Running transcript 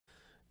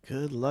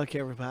Good luck,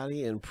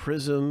 everybody, in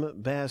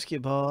Prizm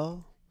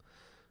basketball.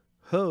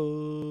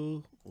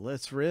 Ho!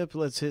 Let's rip.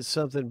 Let's hit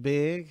something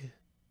big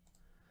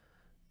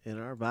in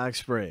our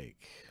box break.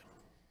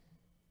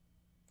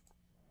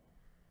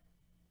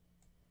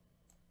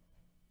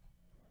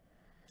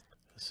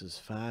 This is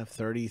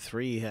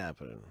 533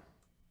 happening.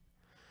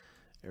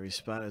 Every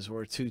spot is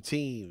worth 2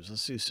 teams.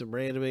 Let's do some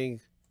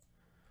randoming.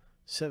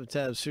 7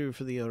 times through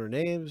for the owner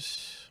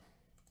names.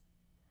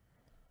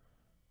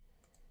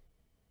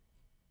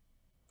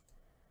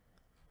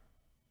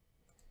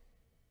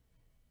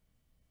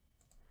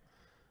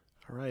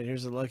 All right,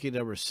 here's the lucky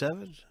number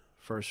 7.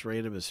 First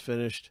random is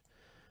finished.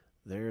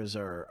 There's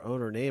our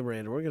owner name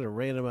random. We're going to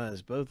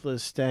randomize both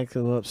lists, stack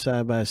them up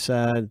side by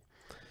side.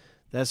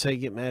 That's how you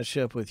get matched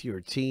up with your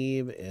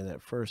team, and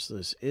that first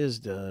list is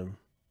done.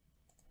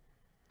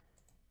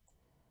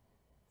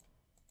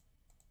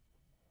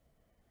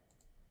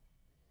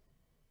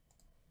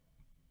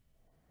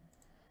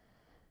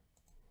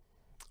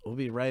 We'll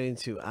be right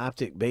into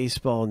Optic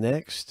Baseball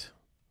next.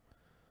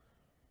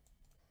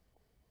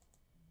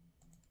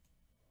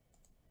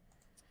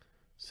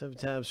 Seven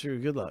times through.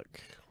 Good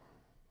luck.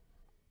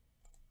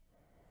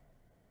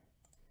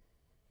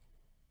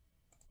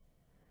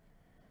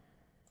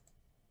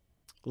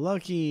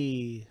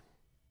 Lucky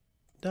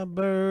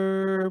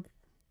number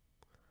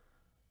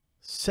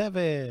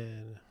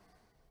 7.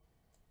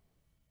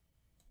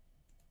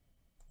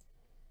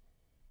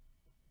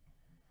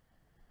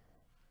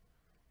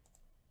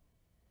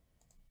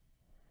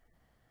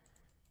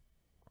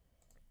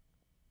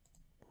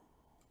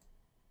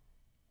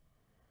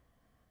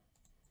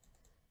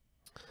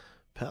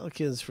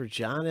 Pelicans for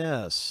John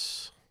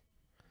S.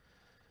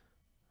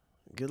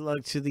 Good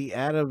luck to the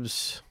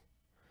Adams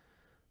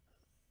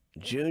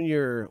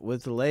Jr.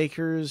 with the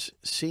Lakers,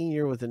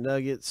 Senior with the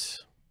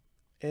Nuggets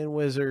and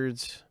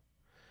Wizards.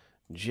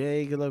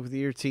 Jay, good luck with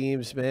your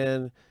teams,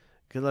 man.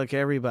 Good luck,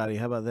 everybody.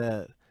 How about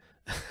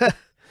that?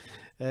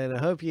 And I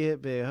hope you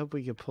hit big. I hope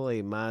we can pull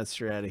a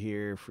monster out of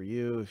here for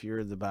you if you're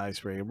in the box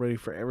break. I'm ready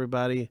for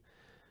everybody.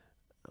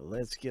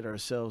 Let's get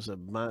ourselves a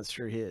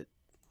monster hit.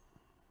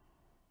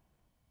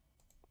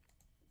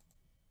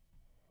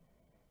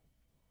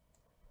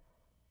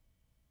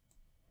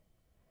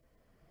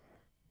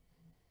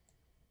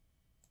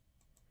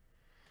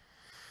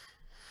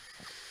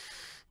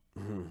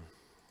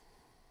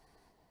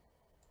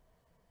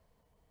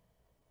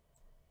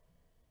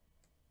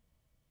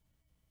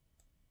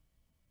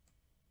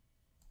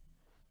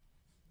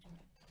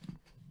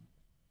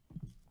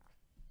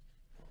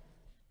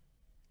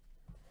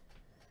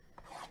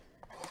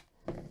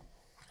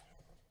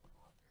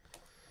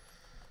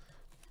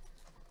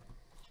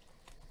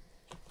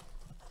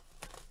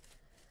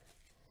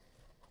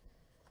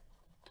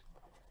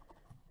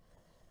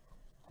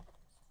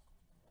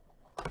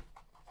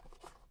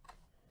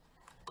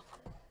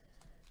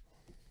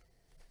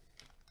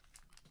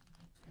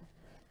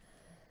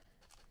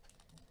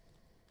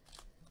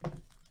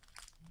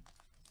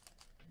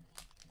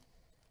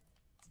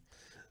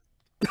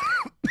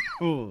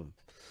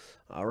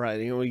 All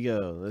right, here we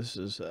go. This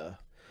is,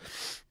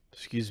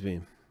 excuse me.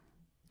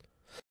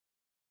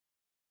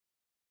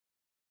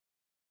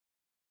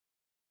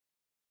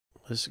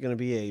 This is going to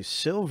be a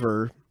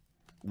silver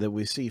that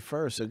we see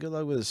first. So good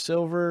luck with the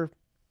silver.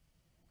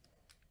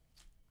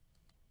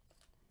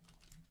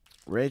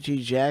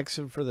 Reggie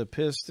Jackson for the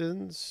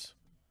Pistons.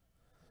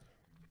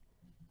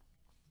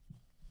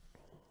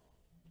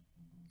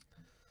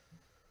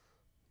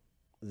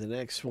 The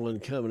next one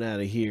coming out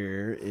of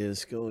here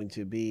is going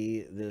to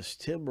be this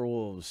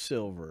Timberwolves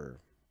silver.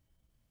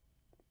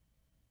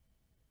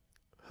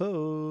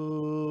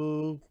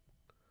 Ho!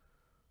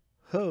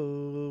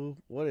 Ho!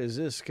 What is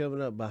this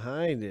coming up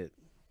behind it?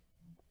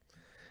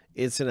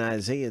 It's an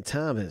Isaiah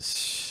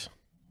Thomas.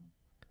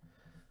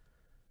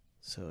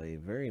 So a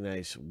very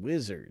nice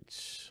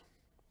Wizards.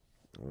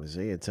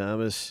 Isaiah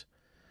Thomas.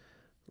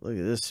 Look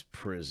at this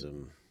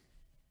prism.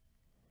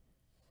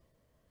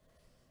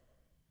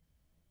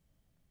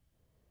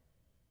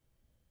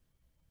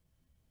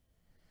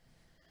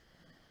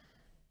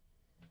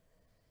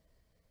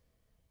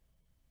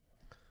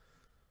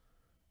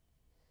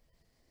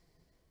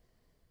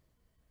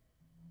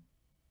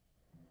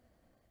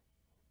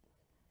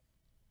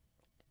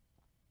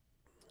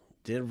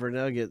 Denver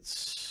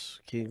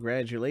Nuggets,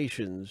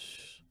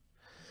 congratulations.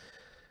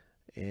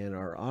 And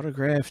our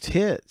autographed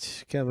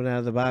hit coming out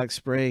of the box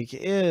break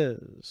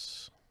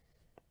is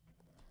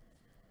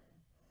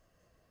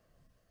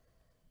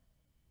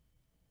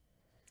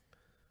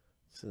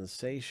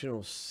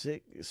sensational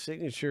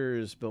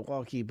signatures,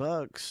 Milwaukee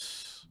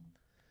Bucks.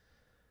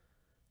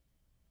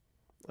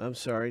 I'm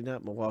sorry,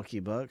 not Milwaukee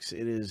Bucks.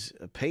 It is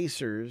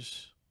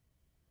Pacers.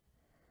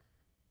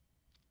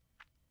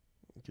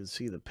 You can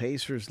see the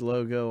Pacers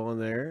logo on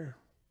there.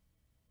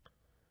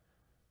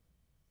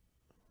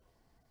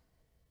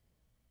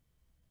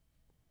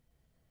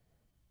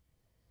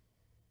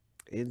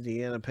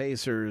 Indiana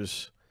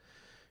Pacers.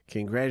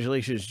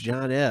 Congratulations,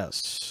 John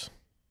S.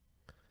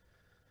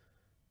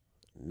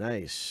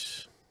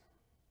 Nice.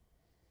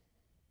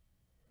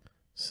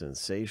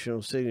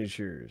 Sensational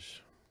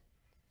signatures.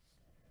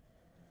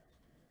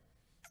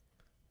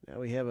 Now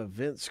we have a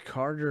Vince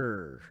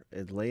Carter,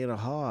 Atlanta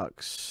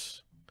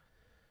Hawks,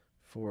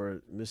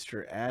 for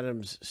Mr.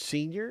 Adams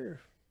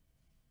Sr.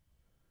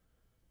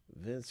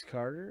 Vince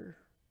Carter.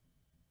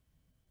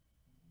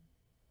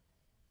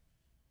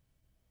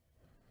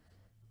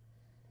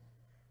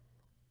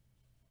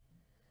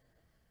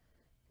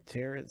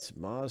 Terrence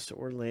Moss,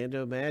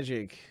 Orlando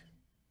Magic.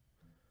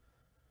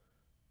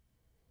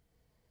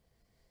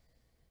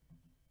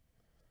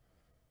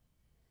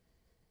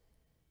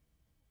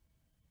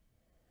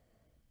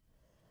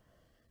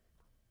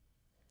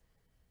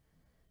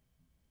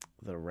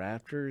 The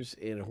Raptors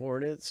and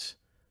Hornets.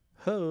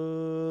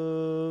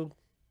 Ho!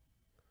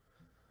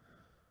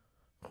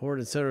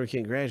 Hornets owner,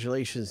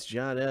 congratulations,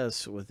 John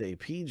S. with a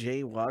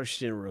P.J.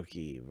 Washington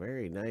rookie.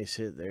 Very nice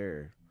hit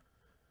there.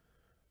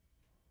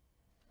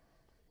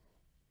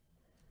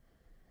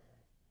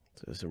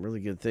 So some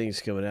really good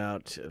things coming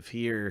out of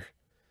here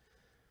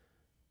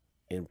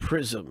in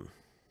Prizm.